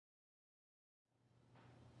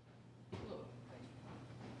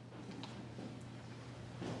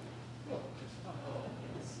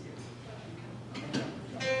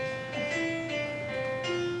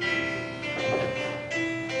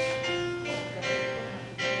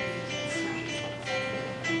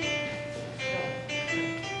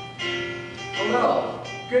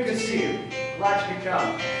Good to see you. Glad you could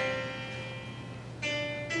come.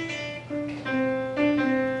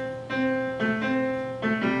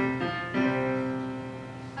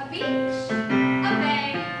 A beach, a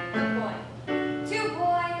bay, a boy. Two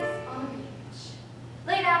boys on the beach.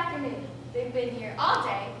 Late afternoon. They've been here all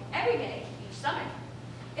day, every day, each summer.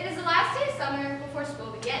 It is the last day of summer before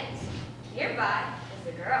school begins. Nearby is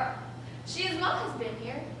a girl. She as well has been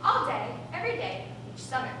here all day, every day, each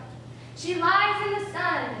summer. She lies in the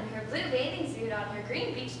sun in her blue bathing suit on her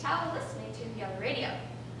green beach towel listening to the yellow radio.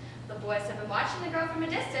 The boys have been watching the girl from a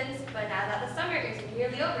distance, but now that the summer is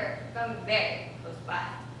nearly over, come very close by.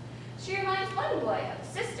 She reminds one boy of a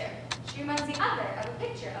sister. She reminds the other of a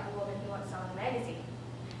picture of a woman he once saw in a magazine.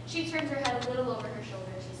 She turns her head a little over her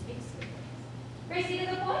shoulder as she speaks to the boys. Racy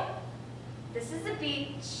to the point. This is the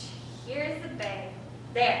beach. Here is the bay.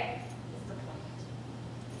 There is the point.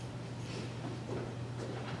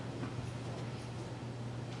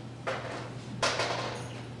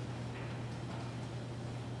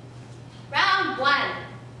 Round one.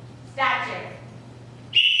 Stature.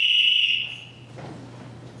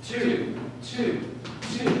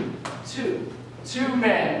 Two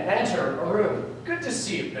men enter a room. Good to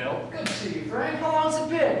see you, Bill. Good to see you, Frank. How long's it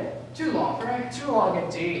been? Too long, Frank. Too long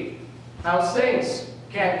indeed. How's things?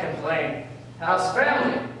 Can't complain. How's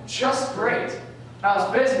family? Just great. How's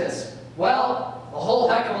business? Well, a whole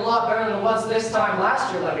heck of a lot better than it was this time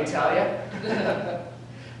last year, let me tell you.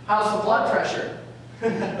 How's the blood pressure?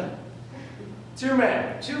 Two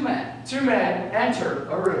men enter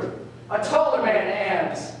a room. A taller man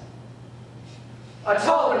and... A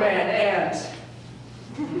taller man and...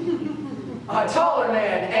 A taller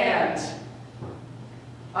man and...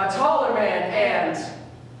 A taller man and...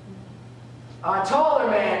 A taller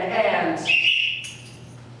man and...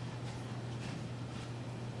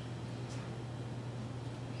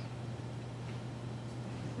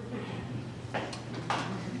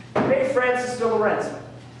 Hey, Francis de Lorenzo.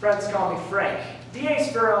 Friends call me Frank.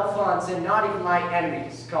 DA's for Alphonse, and not even my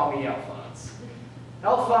enemies call me Alphonse.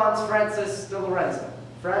 Alphonse Francis de Lorenzo.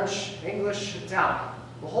 French, English, Italian.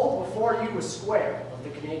 Behold before you a square of the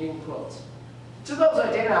Canadian quilt. To those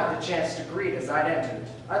I didn't have the chance to greet as I'd entered,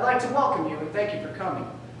 I'd like to welcome you and thank you for coming.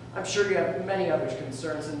 I'm sure you have many other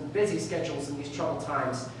concerns and busy schedules in these troubled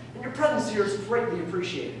times, and your presence here is greatly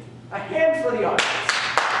appreciated. A hand for the audience.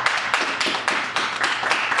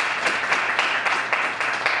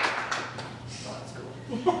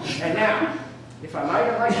 And now, if I might,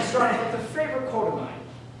 I'd like to start with a favorite quote of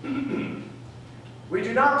mine. We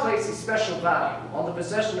do not place a special value on the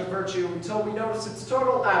possession of virtue until we notice its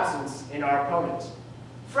total absence in our opponent.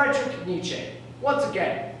 Friedrich Nietzsche. Once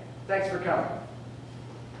again, thanks for coming.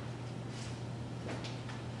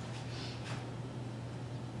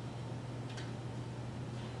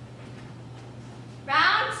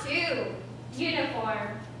 Round two.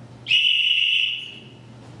 Uniform.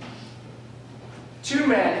 Two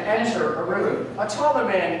men enter a room. A taller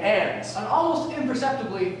man and An almost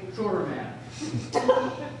imperceptibly shorter man.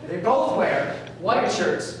 they both wear white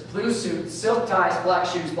shirts, blue suits, silk ties, black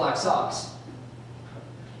shoes, black socks.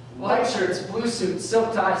 White shirts, blue suits,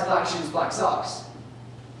 silk ties, black shoes, black socks.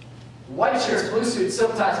 White shirts, blue suits,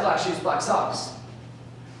 silk ties, black shoes, black socks.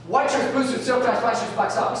 White shirts, blue suits, silk ties, black shoes,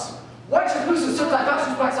 black socks. White shirts, blue suits, silk ties, black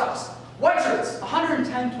shoes, black socks. White shirts,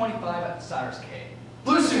 110.25 at Cyrus K.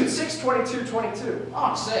 blue suits, 622.22.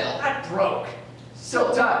 On sale. That broke.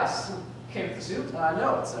 Silk ties. Came with the suit?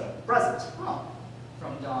 No, it's a present. Oh.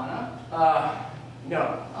 From Donna.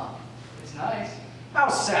 No. Oh. It's nice.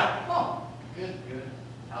 How's Sal? Oh. Good, good.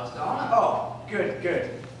 How's Donna? Oh, good, good.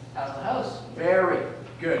 How's the house? Very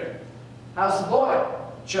good. How's the boy?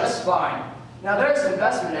 Just fine. Now there's an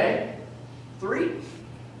investment, eh? 3?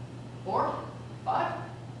 4? 5?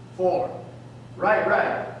 4.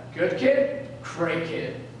 Right. Good kid? Great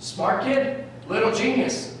kid. Smart kid? Little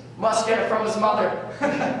genius. Must get it from his mother.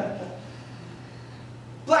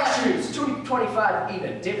 Black shoes, 225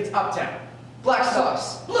 even. David's uptown. Black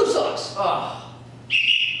socks. Blue socks! Oh.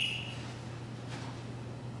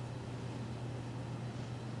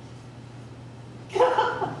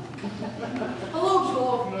 Hello to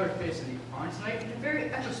all familiar faces in the Hearn tonight, and a very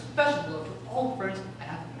extra special hello to all friends I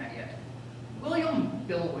haven't met yet. William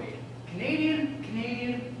Bill Wade. Canadian.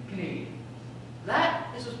 That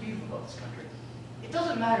is what's beautiful about this country. It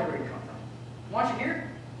doesn't matter where you come from. Once you're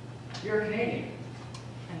here, you're a Canadian.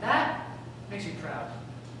 And that makes me proud.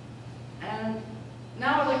 And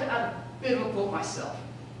now I'd like to add a bit of a quote myself.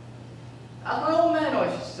 As my old man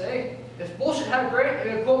always used to say, if bullshit had a brain,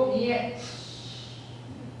 it would quote, yeah.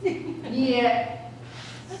 Yeah.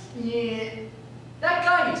 That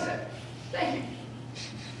guy, he said. Thank you.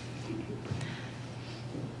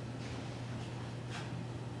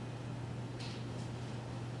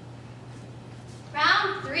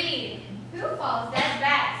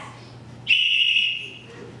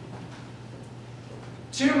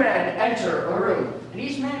 Two men enter a room. and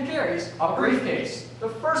each man carries a briefcase. The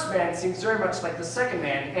first man seems very much like the second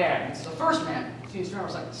man, and The first man seems very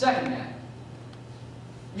much like the second man.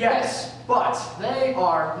 yes, but they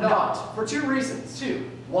are not. For two reasons.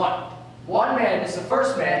 Two. One man is the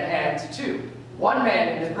first man, and two, one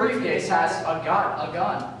man in the briefcase has a gun. A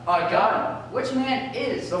gun. A gun. Which man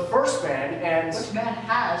is The first man, and Which man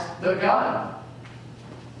has the gun.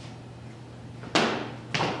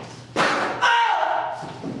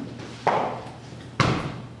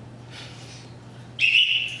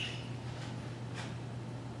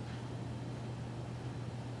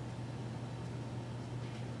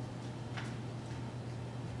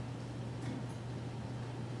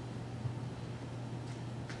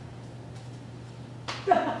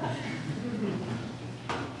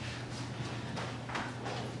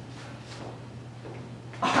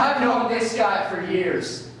 I've known this guy for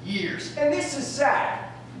years. Years. And this is sad,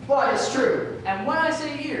 but it's true. And when I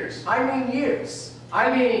say years, I mean years.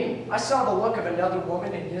 I mean, I saw the look of another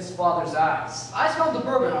woman in his father's eyes. I smelled the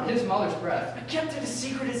bourbon on his mother's breath. I kept it a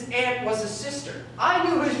secret his aunt was his sister. I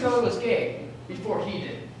knew his brother was gay before he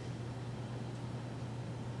did.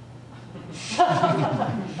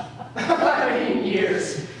 I mean,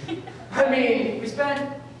 years. I mean, We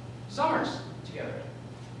spent summers together.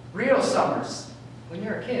 real summers. When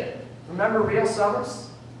you're a kid, Remember real summers?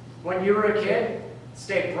 When you were a kid,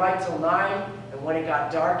 stayed bright till 9, and when it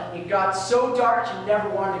got dark, it got so dark you never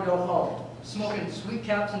wanted to go home. smoking sweet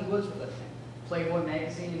caps and woods with a Playboy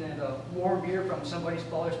magazine and a warm beer from somebody's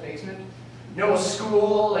father's basement. No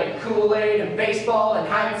school, and Kool-Aid, and baseball, and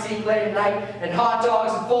hide and seek late at night, and hot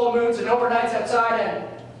dogs, and full moons, and overnights outside, and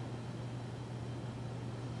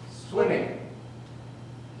swimming.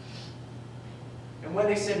 And when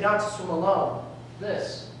they said not to swim alone,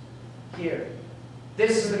 This. here,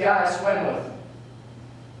 this is the guy I swam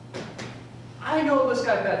with. I know this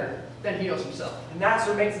guy better than he knows himself. And that's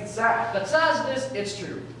what makes it sad. But as this, it's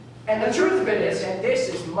true. And the truth of it is, and this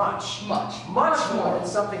is much Much more than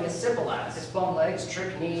something as simple as His bum legs, his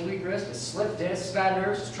trick knee, sweet wrist, his slip disc, bad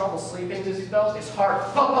nerves, his trouble sleeping, dizzy spells. his heart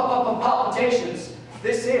palpitations.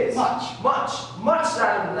 This is Much. much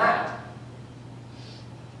sadder than that.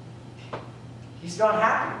 He's not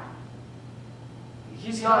happy.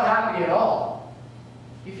 He's not happy at all.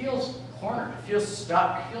 He feels cornered. He feels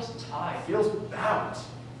stuck. He feels tied. He feels bound.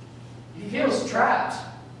 He feels trapped.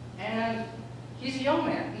 And he's a young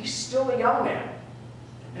man. He's still a young man.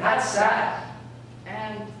 And that's sad.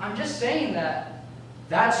 And I'm just saying that.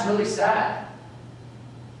 That's really sad.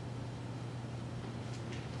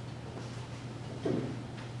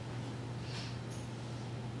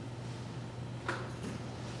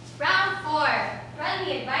 Round 4.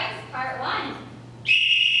 Friendly advice, part 1.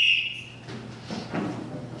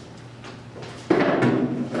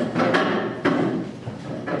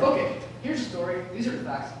 Okay, here's the story. These are the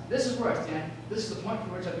facts. This is where I stand. This is the point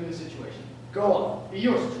from which I view the situation. Go on.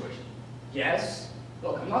 Your situation. Yes?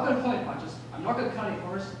 Look, I'm not going to point punches. I'm not going to cut any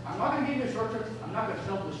corners. I'm not going to give you short tricks. I'm not going to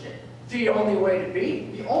fill the shit. The only way to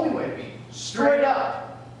be. The only way to be. Straight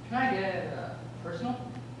up. Can I get personal?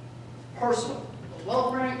 Personal.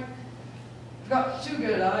 Well, Frank, I've got 2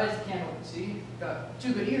 good eyes, can't help but see. I've got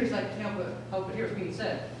 2 good ears, I can't help but hear what's being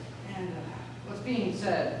said. And what's being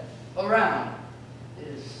said around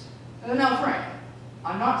is... now, Frank,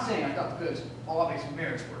 I'm not saying I've got the goods. All that makes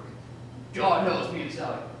marriage work. God knows me and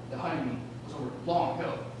Sally, the honeymoon was over long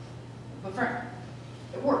ago. But Frank,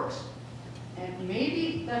 it works. And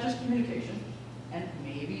maybe that's just communication, and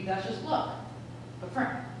maybe that's just luck. But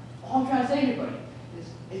Frank, all I'm trying to say to anybody is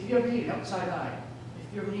if you ever need an outside eye,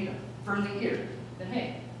 if you ever need a friendly ear, then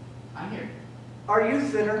hey, I'm here. Are you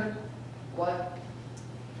thinner? What?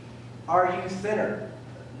 Are you thinner?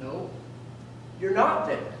 No. You're not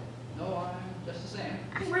thinner. No, I'm just the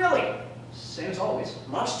same. Really? Same as always.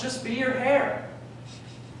 Must just be your hair.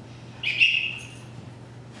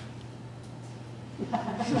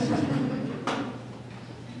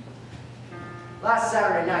 Last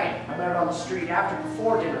Saturday night, I'm out on the street after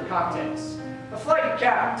before dinner cocktails. A flighty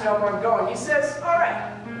cab, tell him where I'm going. He says, all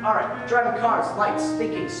right, driving cars, lights,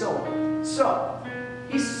 thinking, so on. So,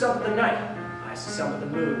 he sees some of the night, I see some of the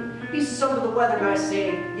moon. He sees some of the weather, and I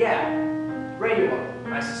say, yeah. Radio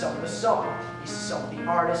on, I see some of the song. He sees some of the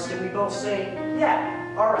artist, and we both say,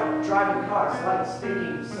 yeah, all right, driving cars, lights,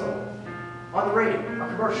 thinking, so on. On the radio, a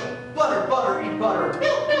commercial, butter, butter, eat butter,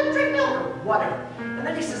 milk, milk, drink milk, or whatever. And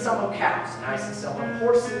then he says some of cows, and I say some of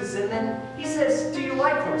horses, and then he says, do you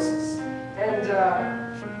like horses? And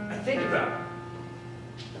I think about it.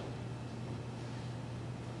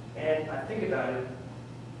 And I think about it,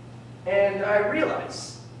 and I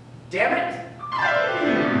realize, damn it,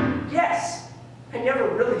 yes, I never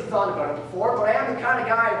really thought about it before, but I am the kind of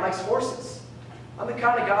guy who likes horses. I'm the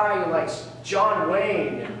kind of guy who likes John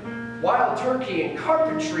Wayne and wild turkey and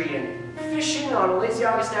carpentry and fishing on a lazy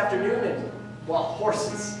August afternoon and, well,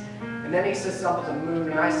 horses. And then he says up with the moon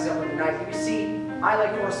and I says up with the night. But you see, I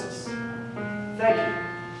like horses. Thank you.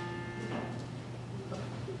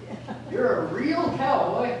 You're a real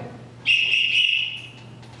cowboy.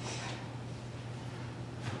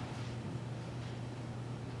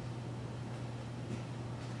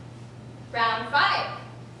 Round 5.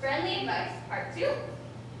 Friendly advice, part 2.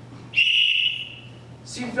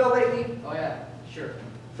 Seen Phil lately? Oh yeah, sure.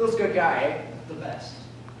 Phil's a good guy, eh? The best.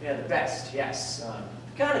 Yeah, the best, yes. The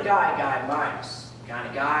kind of guy admires. The kind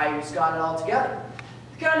of guy who's got it all together.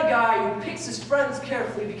 The kind of guy who picks his friends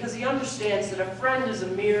carefully because he understands that a friend is a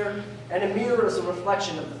mirror, and a mirror is a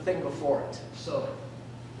reflection of the thing before it. So,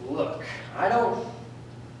 Look, I don't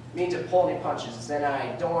mean to pull any punches, and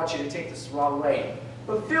I don't want you to take this the wrong way.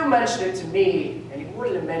 But Phil mentioned it to me, and he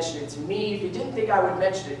wouldn't have mentioned it to me if he didn't think I would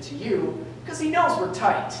mention it to you, because he knows we're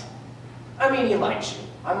tight. I mean, he likes you.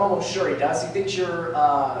 I'm almost sure he does. He thinks you're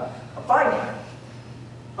a fine guy.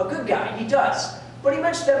 A good guy, he does. But he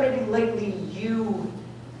mentioned that maybe lately you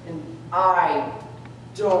and I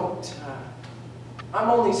don't... I'm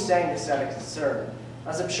only saying this out of concern,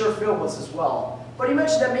 as I'm sure Phil was as well. But he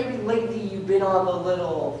mentioned that maybe lately you've been on the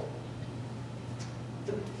little...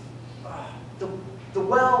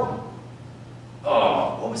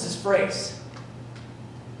 what was his phrase?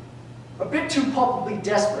 A bit too palpably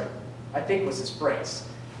desperate, I think was his phrase.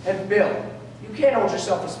 And Bill, you can't hold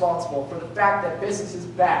yourself responsible for the fact that business is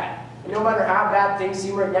bad. And no matter how bad things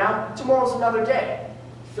seem right now, tomorrow's another day.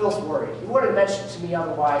 Phil's worried. He would have mentioned it to me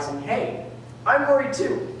otherwise, and hey, I'm worried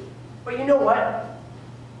too. But you know what?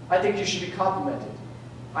 I think you should be complimented.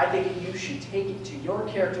 I think you should take it to your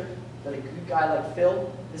character that a good guy like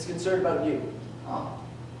Phil is concerned about you. oh,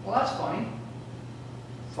 well that's funny.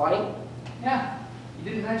 Funny? Yeah, you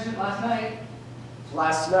didn't mention it last night.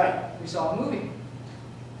 Last night. We saw a movie.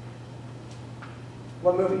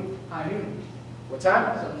 What movie? High noon. What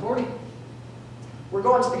time? 7:40. We're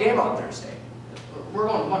going to the game on Thursday. We're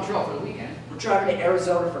going to Montreal for the weekend. We're driving to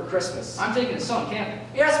Arizona for Christmas. I'm taking his son camping.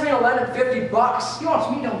 He asked me to lend him $50. He wants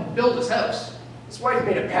me to build his house. His wife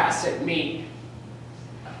made a pass at me.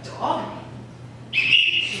 A dog?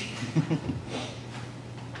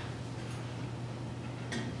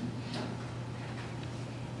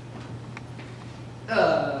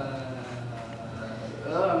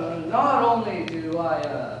 Not only do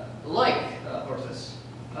I like horses,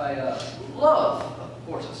 I love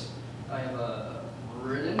horses. I have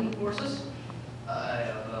ridden horses. I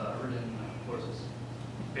have ridden horses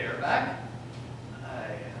bareback.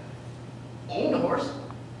 I own a horse.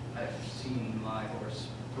 I've seen my horse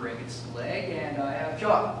break its leg, and I have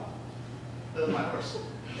shot my horse.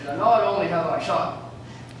 And not only have I shot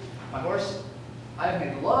my horse, I have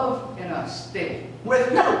made love in a stable. With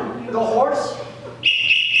who? The horse?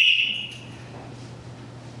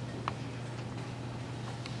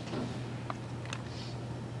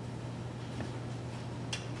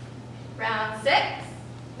 Round 6.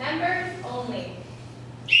 Members only.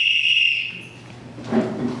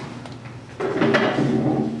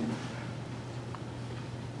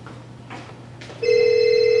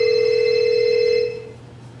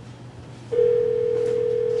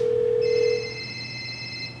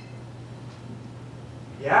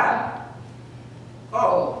 Yeah?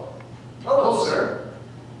 Oh. Hello, sir.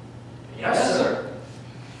 Yes, sir.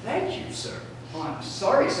 Thank you, sir. Oh, I'm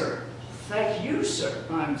sorry, sir. Thank you, sir.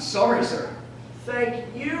 I'm sorry, sir.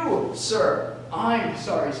 Thank you, sir. I'm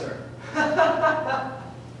sorry, sir.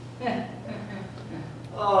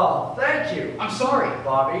 Oh, thank you. I'm sorry,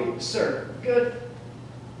 Bobby. sir. Good.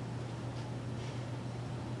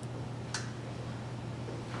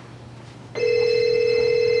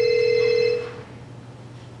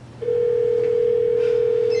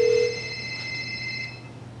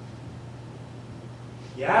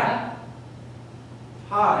 Yeah?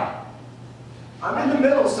 Hi. I'm in the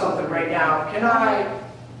middle of something right now. Can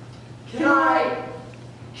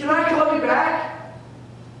I call you back?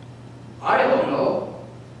 I don't know.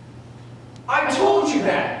 I told you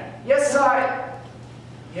that. Yes,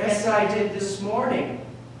 I did this morning.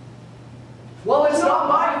 Well, it's not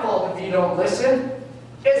my fault if you don't listen,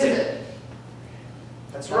 is it?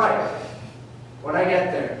 That's right. When I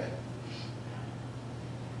get there.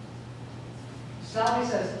 Sally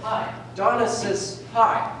says hi. Donna says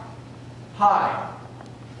hi. Hi.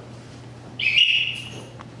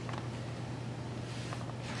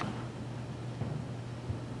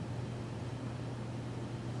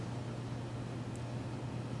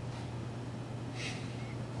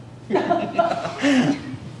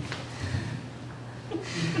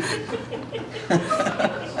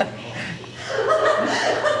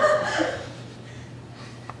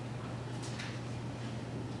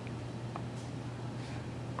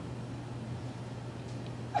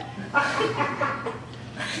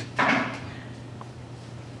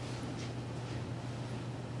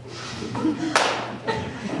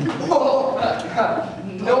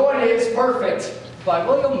 No one is perfect. By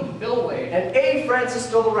William Bill Wade. And A. Francis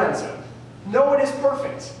de Lorenzo. No one is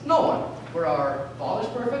perfect. No one. Were our fathers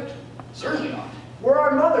perfect? Certainly not. Were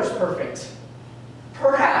our mothers perfect?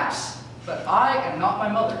 Perhaps. But I am not my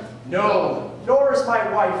mother. No. Nor is my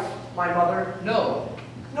wife my mother. No.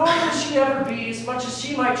 Nor will she ever be, as much as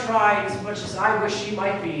she might try, as much as I wish she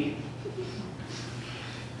might be.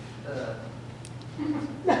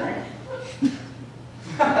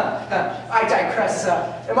 I digress.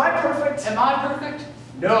 Am I perfect? Am I perfect?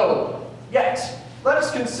 No. Yet, let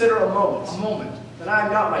us consider a moment. A moment. That I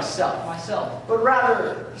am not myself. Myself. But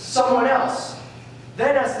rather, someone else.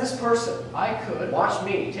 Then as this person, I could. watch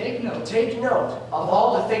me. Take note. Take note of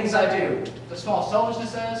all the things I do. The small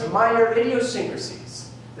selfishnesses. The minor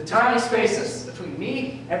idiosyncrasies. The tiny spaces between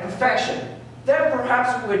me and perfection. Then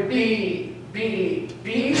perhaps it would be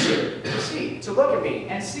easier to see. to look at me.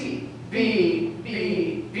 And see. Be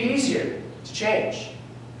easier to change.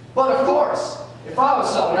 But of course, if I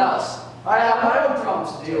was someone else, I'd have my own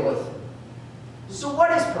problems to deal with. So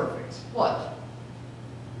what is perfect? What?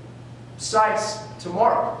 Besides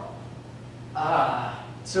tomorrow.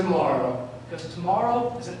 Tomorrow. Because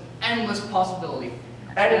tomorrow is an endless possibility.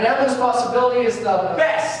 And an endless possibility is the The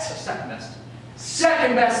best, second best.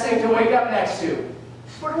 second best thing to wake up next to.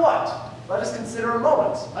 But what? Let us consider a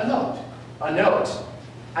moment. A note. A note.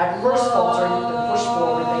 At first faltering, then push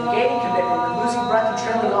forward, then gaining commitment, then losing breath and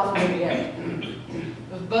trembling off near the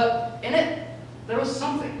end. But in it, there was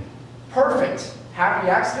something. Perfect. Happy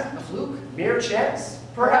accident? A fluke? Mere chance?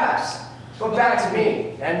 Perhaps. But back to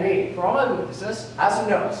me, and me. For all my weaknesses, As a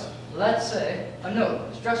note. let's say a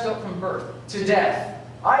note stretched out from birth To death.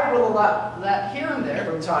 I will allow, that here and there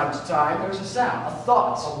from time to time, there's a sound, a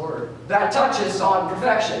thought, a word. that touches on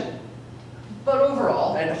perfection. But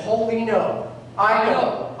overall, And wholly know, I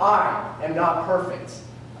know I am not perfect.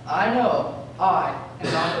 I know I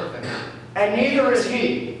am not perfect. And neither is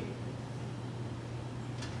he.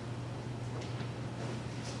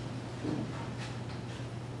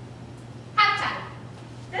 Halftime.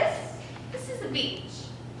 This is the beach.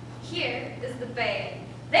 Here is the bay.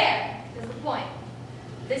 There is the point.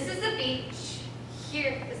 This is the beach.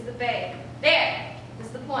 Here is the bay. There is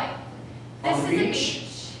the point. This On is the the beach,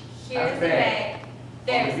 beach. Here at is the the bay. bay.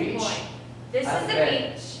 There's On the the beach, point. This at is the the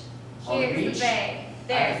bay. beach. On the Here's the beach, bay. at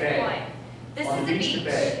There's the the bay. point. This On is the the beach, the beach.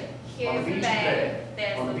 bay. On Here's the the beach, the bay. bay.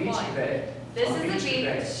 There's On the the beach, the point. bay. This On is the the beach, the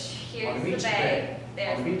bay. beach. On Here's the the beach, the bay. bay.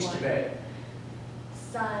 There's On the the beach, the point. bay.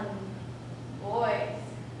 Sun, boys,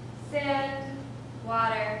 sand,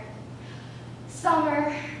 water,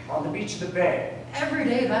 summer. On the beach of the bay. Every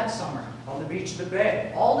day that summer. On the beach of the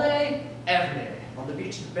bay. All day, every day. On the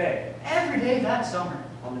beach of the bay. Every day that summer.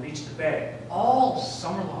 On the beach of the bay. All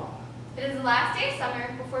summer long. It is the last day of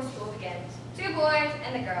summer before school begins. 2 boys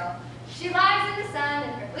and a girl. She lies in the sun in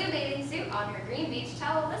her blue bathing suit on her green beach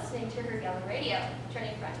towel, listening to her yellow radio,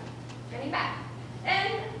 turning front, turning back.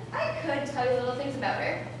 And I could tell you little things about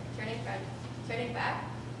her, turning front, turning back.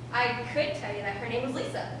 I could tell you that her name was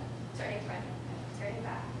Lisa, turning front, turning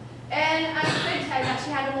back. And I could tell you that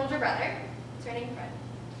she had an older brother, turning front,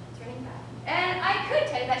 turning back. And I could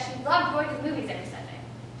tell you that she loved going to the movies every Sunday,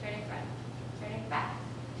 turning front, turning back.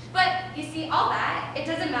 But you see, all that, it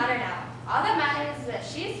doesn't matter now. All that matters is that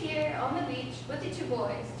she is here on the beach with the 2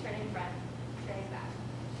 boys, turning front, turning back.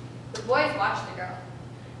 The boys watch the girl.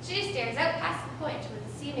 She stares out past the point where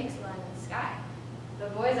the sea makes a line in the sky. The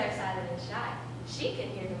boys are silent and shy. She can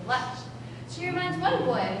hear them blush. She reminds one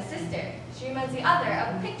boy of his sister. She reminds the other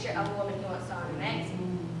of a picture of a woman he once saw in a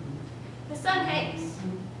magazine. The sun hangs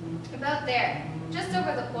about there, just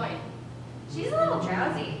over the point. She's a little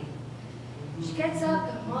drowsy. She gets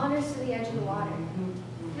up and wanders to the edge of the water.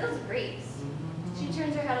 Feels a breeze. She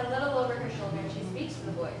turns her head a little over her shoulder and she speaks to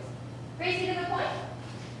the boys. Crazy to the point.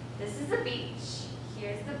 This is the beach.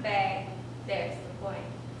 Here's the bay. There's the point.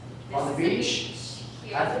 This On the is beach,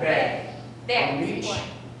 Here's at the bay. There's On the the beach, point.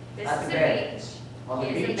 This at is the the bay. beach. On the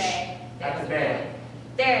Here's the beach, bay. at There's the bay.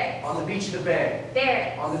 point. There it is. On the beach of the bay. There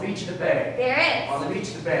it is. On the beach of the bay. There it is. On the beach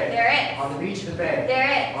of the bay. There it is. On the beach of the bay.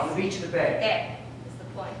 There it is. On the beach of the bay. There is the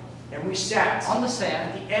point. And we sat On the at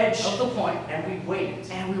sand the edge of the point, and we waited.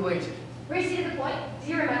 and we waited. Crazy to the point. Do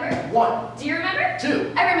you remember? 1. Do you remember?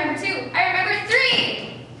 2. I remember 2. I remember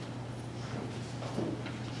 3.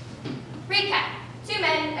 Recap. 2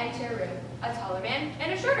 men enter a room. A taller man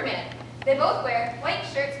and a shorter man. They both wear white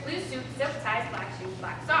shirts, blue suits, silk ties, black shoes,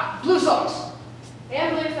 black socks. Blue socks.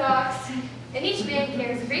 And blue socks. And each man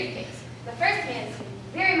carries a briefcase. The first man seems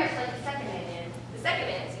very much like the second man, and the second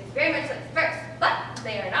man seems very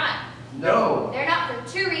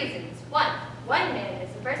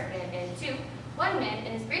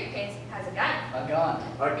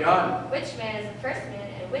A gun. Which man is the first man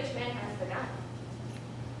and which man has the gun?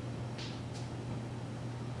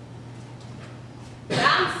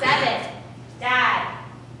 Round 7. Dad.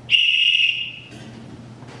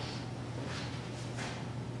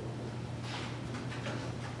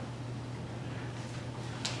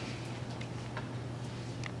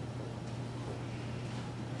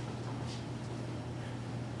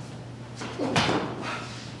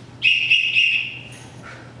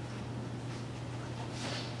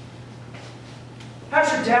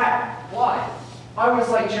 How's your dad? Why? I always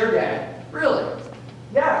liked your dad. Really?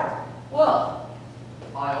 Yeah. Well,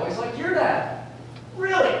 I always liked your dad.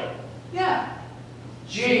 Really? Yeah.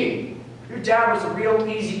 Gee, your dad was a real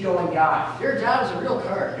easygoing guy. Your dad was a real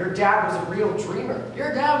card. Your dad was a real dreamer.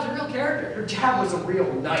 Your dad was a real character. Your dad was a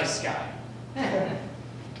real nice guy.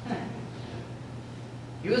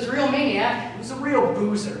 He was a real maniac. He was a real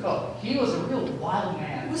boozer. Oh, he was a real wild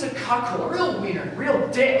man. He was a cuckold. A real wiener. Real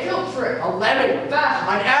dick. Real prick. A lemon.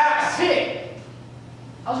 Bastard. An ass. Pig.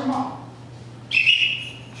 How's your mom?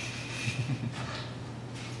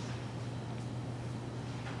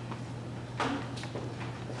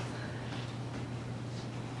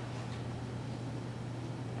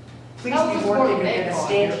 Please How's be this more more than than going to egg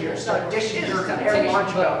stand on here, your start board? dishing It is dirt on temptation, every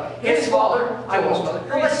lunch but about his father. I won't. mother,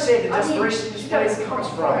 Well, let's say the I mean, desperation this you place guys comes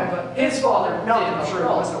come from. from, His father, not did I'm sure,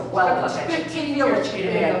 not wasn't a know. well-intentioned, 15-year-old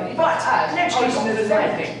educated kid man, but an education isn't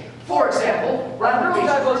everything. For example,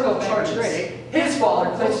 Rutherford was no charges. His father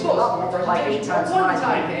claims he was for like 8 times One 9 time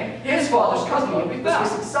times. came. His father's company was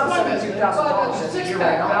missing some $72,000 as the year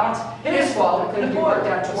went on. His father claimed he worked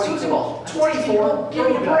out 24, give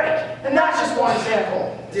me a break. And that's just one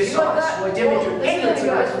example. Dishonest, exploitative, ignorance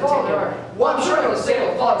of his particular. One sure of the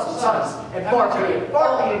sale of fathers and sons, and far be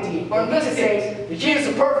it indeed. But in this case, the key is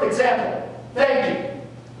a perfect example. Thank you.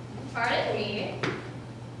 Pardon me.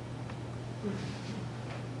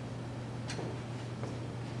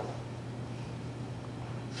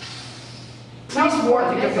 Please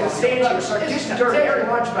warn the gift of the stage here, start dishing dirt very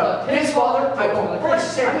much about his father. I won't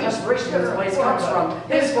first say the inspiration of the place comes from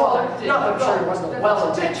his father. Not that I'm sure he wasn't a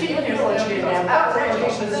well-intentioned, educated man, but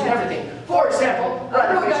education isn't everything. For example,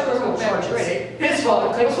 Rutherford was no charges. His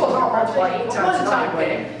father claims he was not multiplied 8 times 9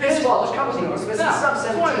 way. His father's company was missing some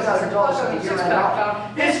 $17,000 at the year end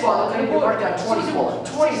out. His father claimed he worked out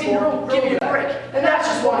 24, give me a break. And that's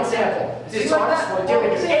just one example. Dishonest,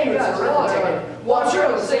 exploitative, ignorance, arithmetic. Well, I'm sure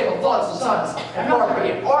it was the same of fathers and sons, and far be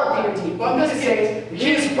it, R.P.D. But in this case, the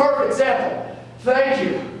key is a perfect example. Thank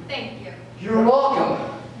you. Thank you. You're welcome.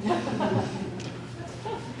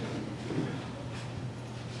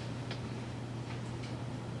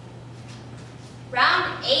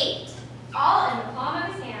 Round 8. All in the palm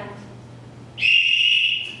of his hand.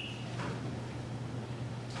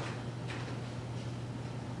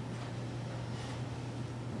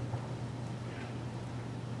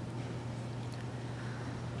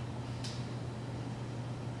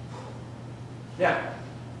 Now,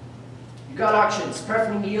 you got auctions,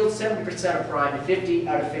 preferring yield 70% of prime and 50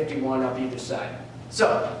 out of 51 up either side.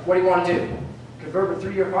 So, what do you want to do? Convert a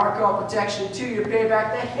 3-year hard call protection, 2-year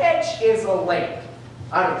payback. The hedge is a layup.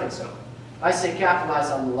 I don't think so. I say capitalize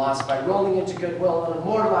on the loss by rolling into goodwill and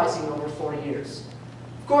immortalizing over 40 years.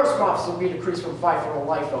 Of course, profits will be decreased from FIFO to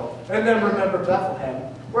LIFO. And then remember Bethlehem,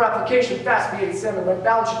 where application fast B87 went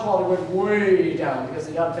balance sheet quality went way down because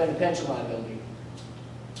of the unfunded pension liability.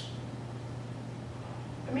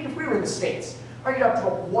 I mean, if we were in the States, argued up to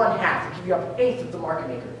 1/2 and give you up 1/8 of the market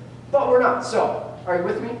maker. But we're not, so, are you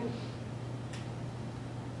with me?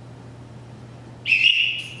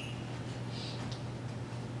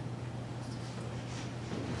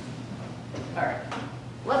 Alright,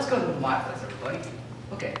 let's go to my place, everybody.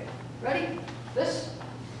 Okay, ready? This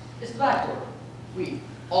is the back door. We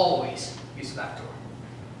always use the back door.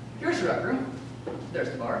 Here's the rec room, there's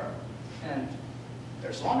the bar, and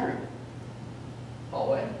there's the laundry room.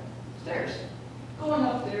 Hallway, stairs, going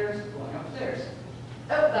upstairs, going upstairs.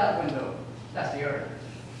 Out that window, that's the yard.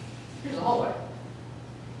 Here's the hallway.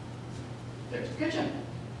 There's the kitchen.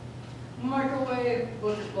 Microwave,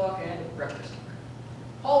 butcher's block, and breakfast nook.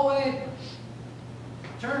 Hallway,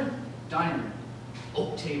 turn, dining room,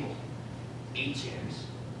 oak table, 8 chairs.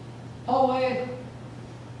 Hallway,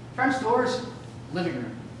 French doors, living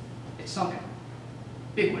room. It's sunken.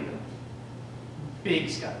 Big window, big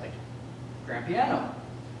skylight. Grand piano.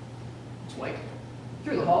 It's white.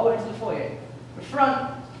 Through the hallway to the foyer. The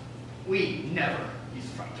front, we never use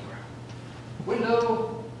the front door.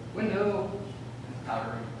 Window, window, and powder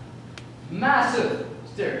room. Massive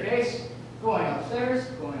staircase, going upstairs,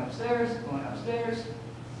 going upstairs, going upstairs.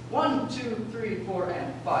 1, 2, 3, 4,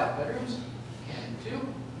 and 5 bedrooms. And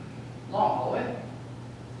 2. Long hallway.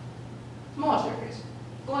 Small staircase.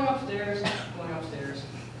 Going upstairs, going upstairs,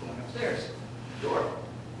 going upstairs. Door.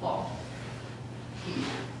 Locked. Key.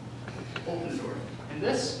 Open the door. And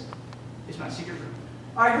this is my secret room.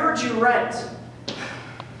 I heard you rent.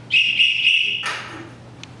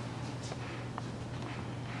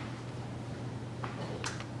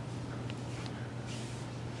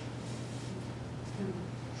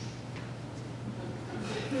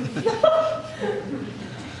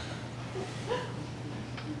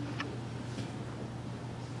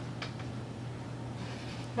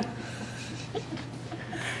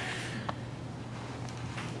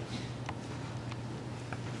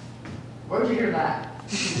 Where'd you hear that?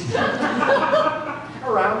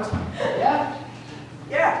 Around. Yeah?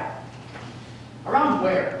 Yeah. Around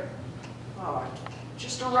where? Oh,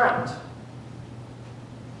 just around.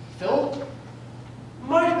 Phil?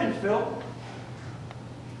 Might have been Phil.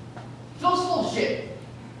 Phil's full of shit.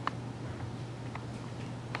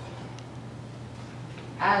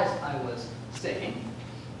 As I was saying,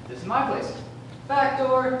 this is my place. Back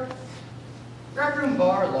door, rec room,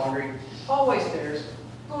 bar, laundry, hallway stairs,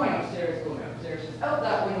 going upstairs, out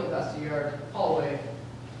that window, that's the yard, hallway,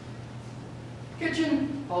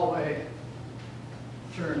 kitchen, hallway,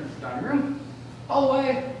 turn dining room,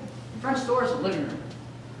 hallway, front door is the living room.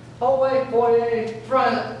 Hallway, foyer,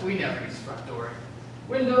 front, we never use the front door.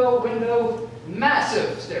 Window,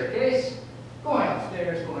 massive staircase, going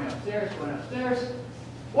upstairs,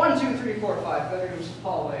 1, 2, 3, 4, 5 bedrooms,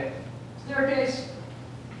 hallway, staircase,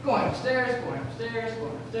 going upstairs,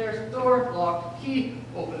 door, locked, key,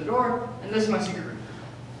 open the door, and this is my secret room.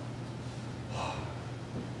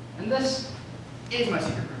 And this is my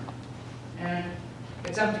secret room. And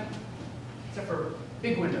it's empty, except for a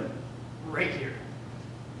big window right here.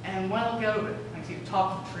 And when I look out of it, I can see the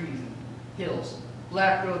top of trees and hills,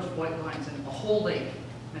 black roads with white lines, and a whole lake,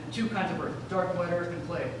 and 2 kinds of earth, dark white earth and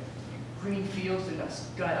clay, green fields, and a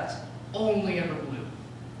sky that's only ever blue.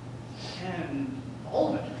 And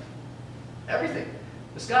all of it. Everything.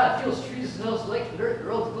 The sky, fields, trees, hills, lake, and earth,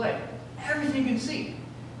 roads, and clay. Everything you can see.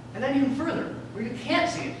 And then even further, where you can't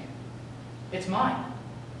see it. It's mine.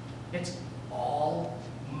 It's all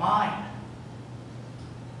mine.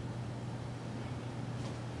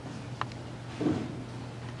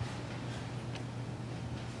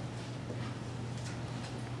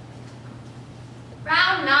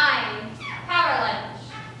 Round 9, power lunch.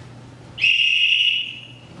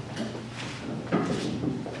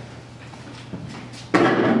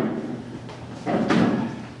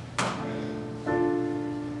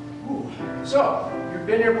 Ooh. So, you've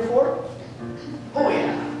been here before? Oh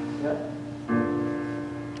yeah. Yep.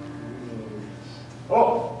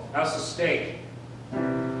 Oh, how's the steak?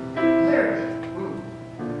 Very good.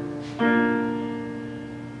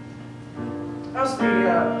 How's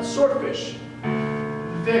the swordfish?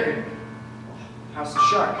 Very good. How's the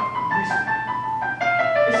shark?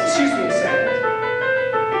 Excuse me a second.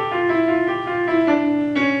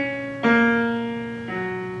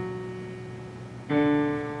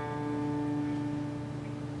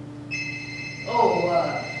 Oh,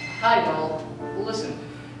 hi, doll. Listen,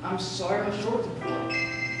 I'm sorry I was short before.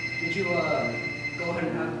 Did you, go ahead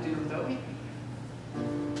and have dinner without me?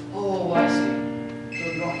 Oh, I see. So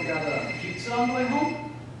you want to grab a pizza on the way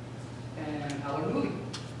home? And how about a movie?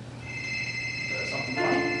 Something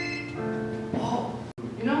funny? Oh,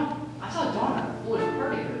 you know, I saw Dawn at a foolish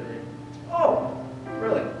party the other day. Oh,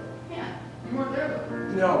 really? Yeah, you weren't there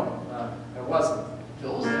though. No, I wasn't.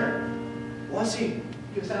 Phil was there. Was he?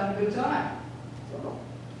 He was having a good time. Oh,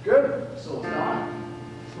 good. So was Dawn.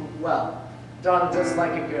 Well, Donna does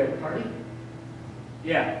like a good Party?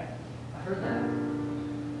 Yeah. I heard that.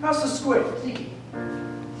 How's the squid? Sneaky.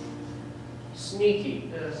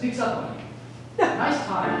 Sneaky. Sneaks up on you. Nice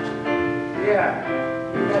time. Yeah,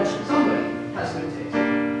 you mentioned. Somebody has good taste.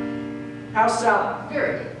 How's Sally?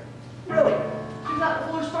 Very good. Really? She was at the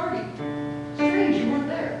foolish party. Strange, you weren't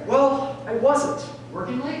there. Well, I wasn't.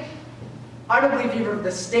 Working late? I don't believe either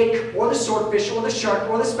the steak, or the swordfish, or the shark,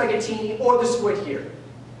 or the spaghettini, or the squid here.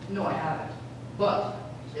 No, I haven't. But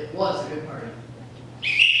it was a good party.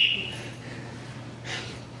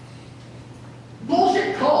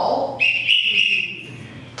 Bullshit call!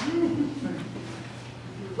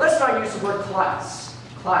 Let's not use the word class.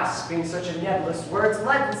 Class being such a nebulous word,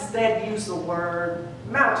 let's instead use the word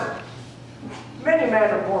mountain. Many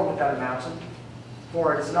men are born without a mountain,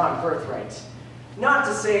 for it is not a birthright. Not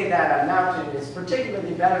to say that a mountain is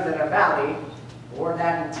particularly better than a valley, or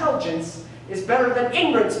that intelligence is better than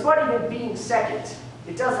ignorance, but even being second,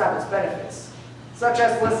 it does have its benefits, such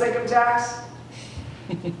as less income tax.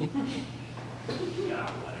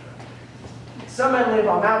 Some men live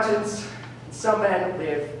on mountains, and some men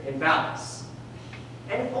live in valleys.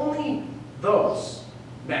 And only those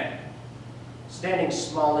men, standing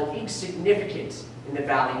small and insignificant in the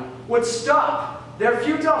valley, would stop their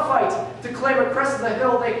futile fight to claim a crest of the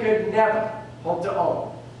hill they could never hope to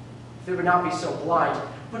own. If they would not be so blind,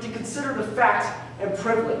 but to consider the fact and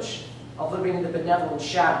privilege of living in the benevolent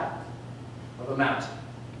shadow of a mountain.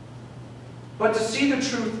 But to see the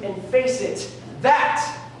truth and face it,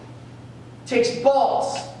 that takes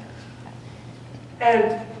balls.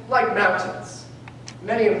 And like mountains,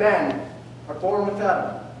 many a men are born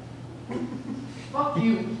without them. Fuck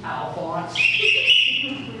you, Alphonse.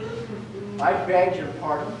 I beg your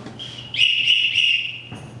pardon.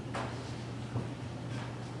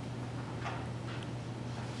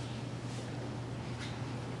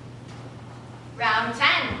 Round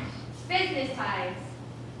 10, business ties.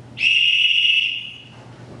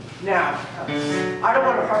 Now, I don't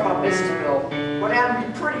want to harp on business, Bill, but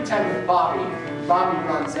I'm pretty tight with Bobby. Bobby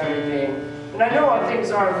runs everything, and I know how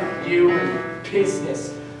things are with you and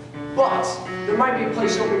business, but there might be a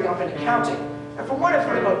place opening up in accounting. And from what I've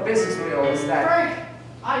heard about business, Bill, is that... Frank,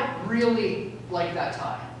 I really like that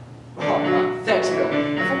tie. Oh, thanks, Bill.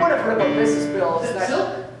 And from what I've heard about business, Bill, is that...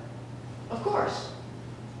 Silk? Of course.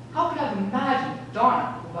 How could I have imagined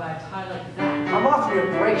Donna would buy a tie like that? I'm offering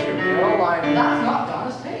you a break here, Bill. That's not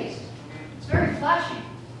Donna's taste. It's very flashy,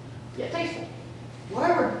 yet tasteful.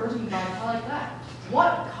 Why would a person buy a tie like that?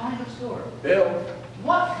 What kind of store? Bill.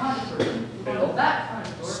 What kind of person would go to that kind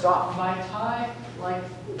of store Stop. and buy a tie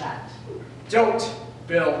like that? Don't,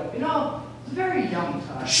 Bill. You know, it's a very young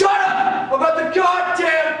tie. Shut up about the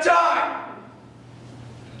goddamn time!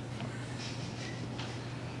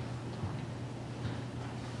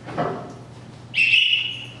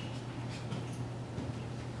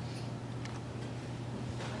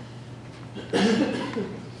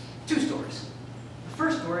 Two stories. The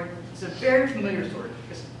first story is a very familiar story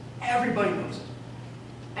because everybody knows it.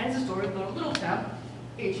 And it's a story about a little town,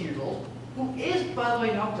 18 years old, who is, by the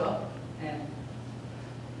way, knocked up and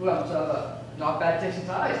who happens to have not bad tasting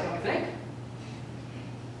ties, don't you think?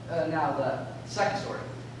 Now, the second story.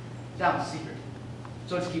 That one's a secret,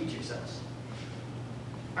 so just keep it to yourselves.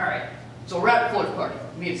 All right, so we're at Floyd's party,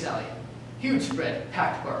 me and Sally. Huge spread,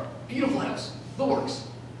 packed bar, beautiful house, the works,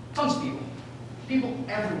 tons of people. People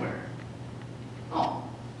everywhere. Oh,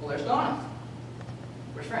 well, there's Donna.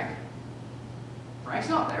 Where's Frank? Frank's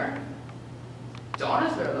not there.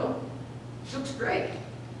 Donna's there, though. She looks great.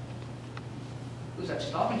 Who's that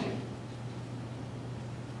she's talking to?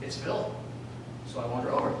 It's Phil. So I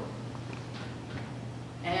wander over.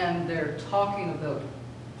 And they're talking about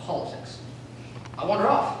politics. I wander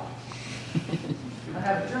off. I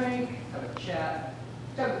have a drink, have a chat,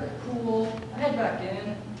 got a bit cool. I head back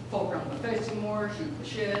in, poke around my face some more, shoot the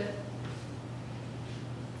shit.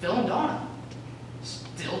 Phil and Donna,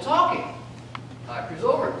 still talking. I cruise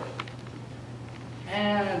over.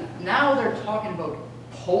 And now they're talking about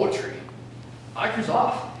poetry. I cruise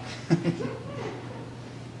off.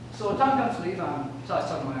 So time comes to leave, so I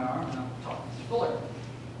tug my arm and I'm talking to Mr. Fuller.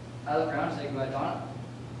 I look around and say goodbye to Donna.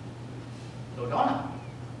 No Donna.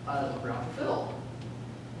 I look around for Phil.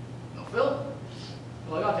 No Phil.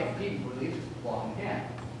 Well, I gotta take a pee before we leave while I can.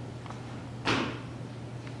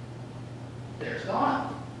 There's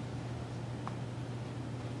Donna.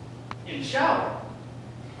 In the shower.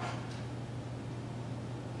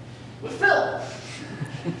 With Phil.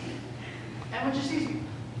 And when she sees me,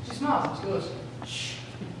 she smiles and she goes, "Shh,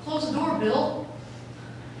 close the door, Bill."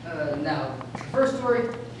 Now, the first story,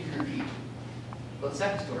 you can repeat. But the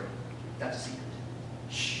second story, that's a secret.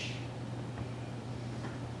 Shh.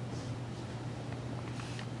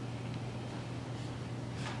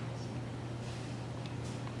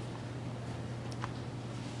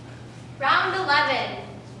 Round 11,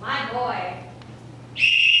 my boy.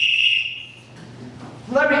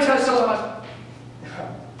 Let me tell you something.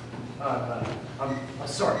 I'm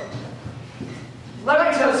sorry.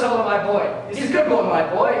 Let me tell you something about my boy. He's a good boy, my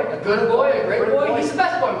boy. A good boy, a great boy. He's the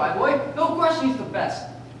best boy, my boy. No question, he's the best.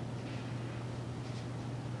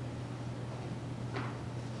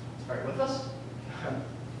 Are you with us?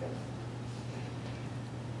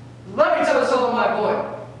 Let me tell you something about my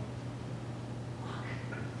boy.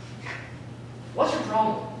 What's your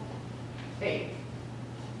problem? Hey,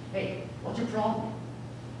 what's your problem?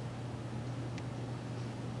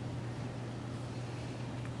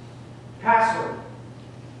 Password.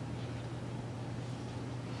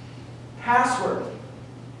 Password.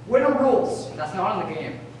 Winner rules. That's not in the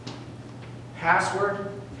game.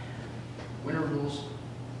 Password. Winner rules.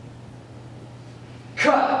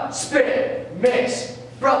 Cut, spit, mix,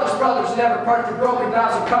 Brothers, brothers, never part the broken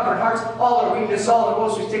vows and covered hearts. All our weakness, all our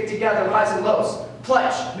woes we stick together, highs and lows.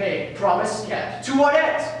 Pledge, made, promise, kept. To what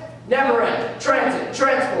end? Never end. Transit,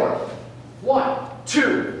 transport. 1,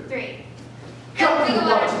 2, 3. Cut through the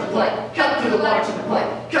water to the point. Cut through the water to the point.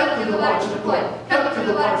 Cut through the water to the point. Cut through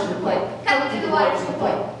the water to the point. Cut through the water to the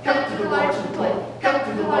point. Cut through the water to the point. Cut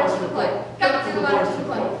through the water to the point. Cut through the water to the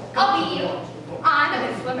point. I'll beat you. I'm a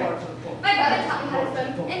good swimmer. My brother taught me how to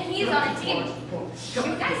swim, and he's on a team.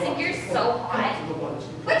 You guys think you're so hot?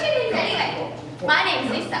 What's your name anyway? My name's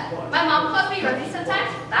Lisa. My mom calls me Ruthie sometimes.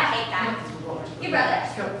 I hate that. You brothers?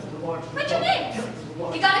 What's your name?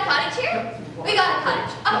 You got a cottage here? We got a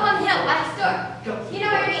cottage up on the hill by the store. You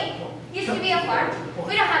know what I mean? Used to be a farm.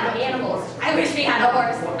 We don't have any animals. I wish we had a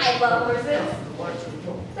horse. I love horses.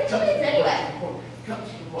 What's your name anyway?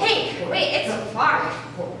 Hey, wait, it's a farm.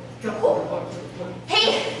 Hey,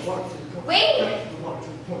 wait.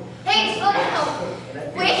 Hey, slow down.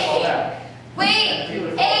 Wait,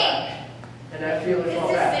 hey. And I feel His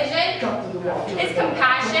decision, his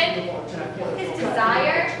compassion, his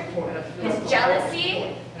desire, his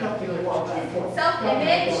jealousy, his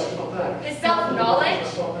self-image, his self-knowledge,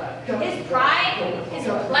 his pride, his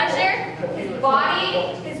pleasure, his body,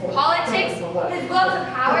 his politics, his will to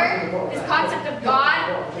power, his concept of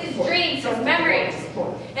God, his dreams, his memories.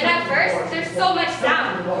 And at first, there's so much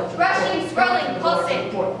sound, rushing, swirling,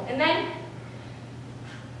 pulsing, and then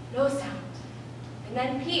no sound, and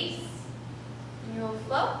then peace. And you will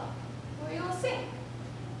float, or you will sink.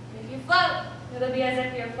 And if you float, it'll be as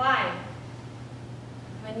if you're flying.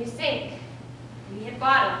 When you sink, and you hit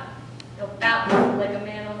bottom, you'll bounce like a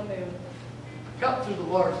man on the moon. Cut through the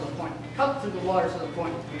water to the point. Cut through the water to the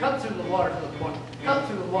point. Cut through the water to the point. Cut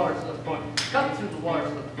through the water to the point. Cut through the water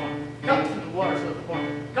to the point. Cut through the water to the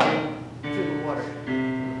point. Cut through the water.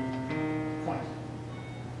 Point.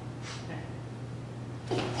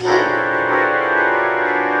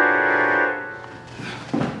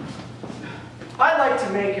 I'd like to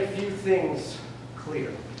make a few things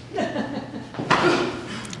clear.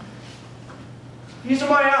 These are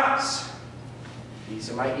my eyes. These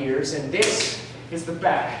are my ears, and this is the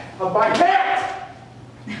back of my head.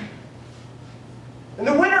 And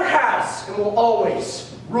the winner has and will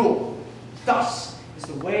always rule. Thus is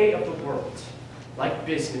the way of the world. Like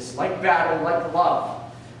business, like battle, like love.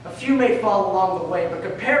 A few may fall along the way, but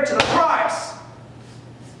compared to the prize,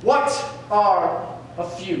 what are a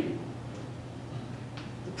few?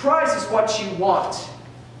 The prize is what you want.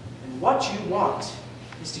 And what you want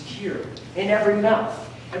is to hear in every mouth,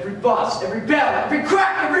 every buzz, every bell, every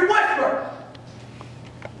crack, every whisper.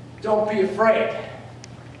 Don't be afraid.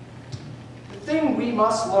 The thing we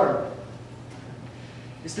must learn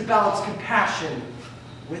is to balance compassion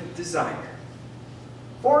with desire.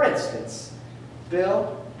 For instance,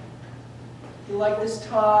 Bill, you like this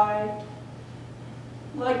tie?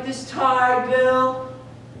 You like this tie, Bill?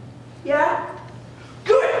 Yeah?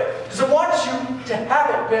 Good, because I want you to have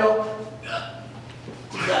it, Bill.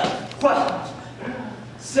 What?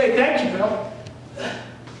 Say thank you, Bill.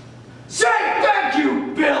 Say thank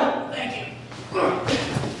you, Bill! Thank you.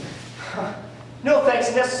 No thanks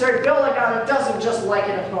is necessary, Bill. I got a dozen just like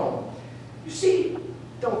it at home. You see,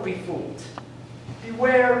 don't be fooled.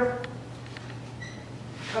 Beware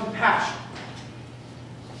compassion.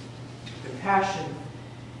 Compassion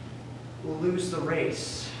will lose the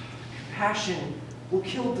race. Compassion will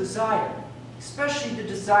kill desire, especially the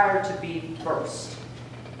desire to be first.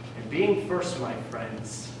 And being first, my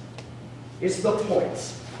friends, is the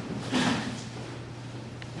point.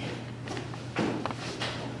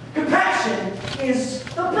 Compassion is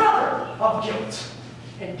the brother of guilt,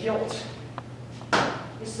 and guilt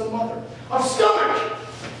is the mother of stomach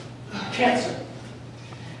cancer.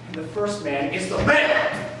 And the first man is the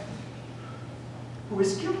man who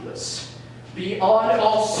is guiltless beyond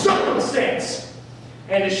all circumstance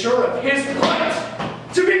and is sure of his right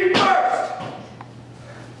to be first.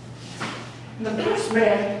 And the first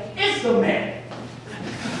man is the man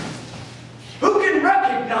who can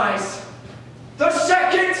recognize the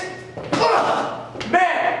second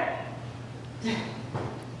man.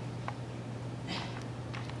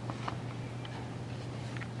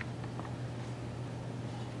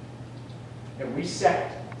 And we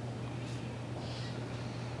sat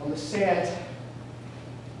on the sand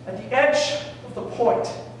at the edge of the point,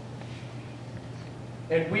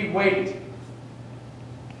 and we waited.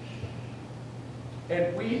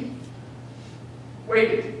 And we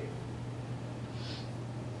waited.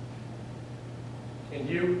 And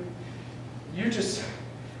you just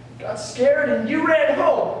got scared and you ran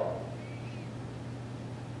home.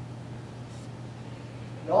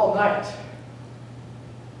 And all night,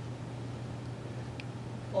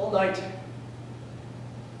 all night.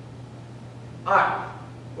 I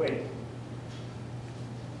waited.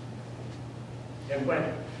 And when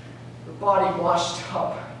her body washed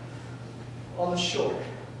up on the shore,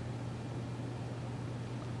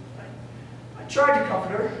 I tried to comfort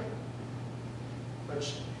her, but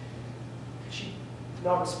she did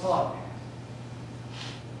not respond.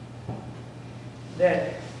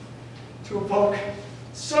 Then, to evoke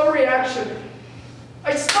some reaction,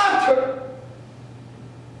 I slapped her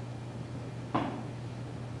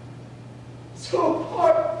so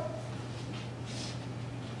hard.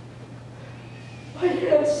 My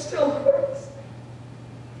hand still hurts.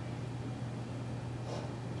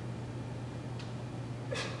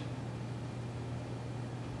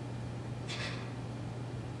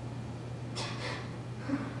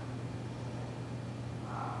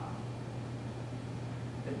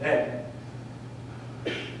 And then,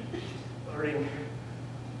 learning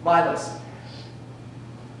my lesson,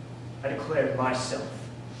 I declared myself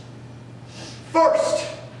first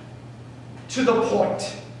to the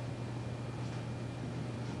point.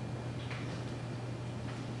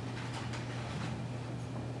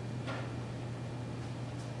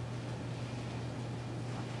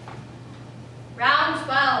 Round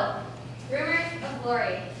 12. Rumors of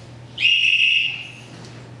glory.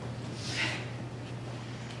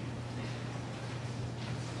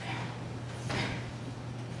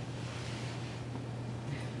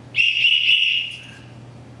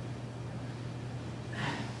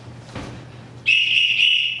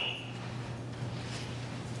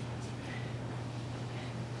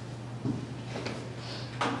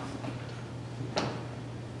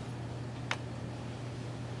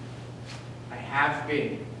 Have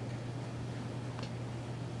been.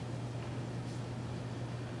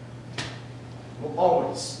 Will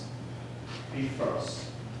always be first.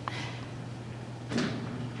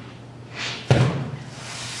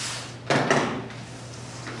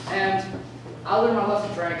 And I'll learn my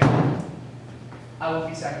lesson, Frank. I won't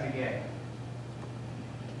be second again.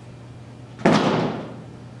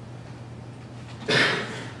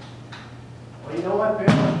 Well, you know what,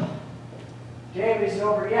 Bill? Game isn't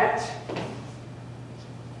over yet.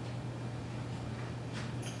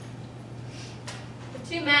 The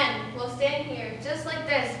two men will stand here just like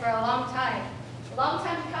this for a long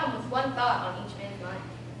time to come with one thought on each man's mind.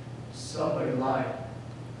 Somebody lied.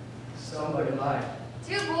 Somebody lied.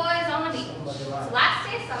 Two boys on the beach. Somebody It's lied. the last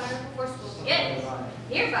day of summer before school begins. lied.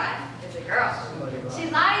 Nearby is a girl. Somebody lied. She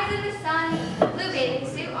lies in the sun, blue bathing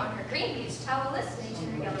suit on her green beach towel, listening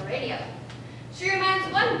to her yellow radio. She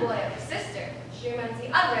reminds one boy of her sister. She reminds the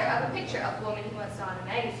other of a picture of a woman he once saw in a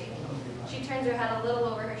magazine. She turns her head a little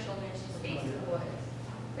over her shoulder and she speaks to the boys.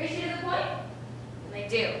 Reach you to the point? And they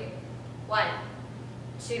do. 1,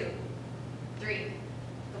 2, 3.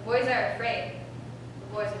 The boys are afraid.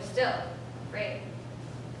 The boys are still afraid.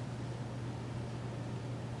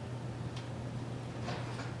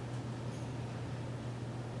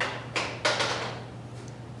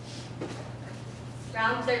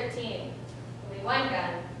 Round 13. Only one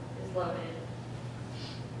gun is loaded.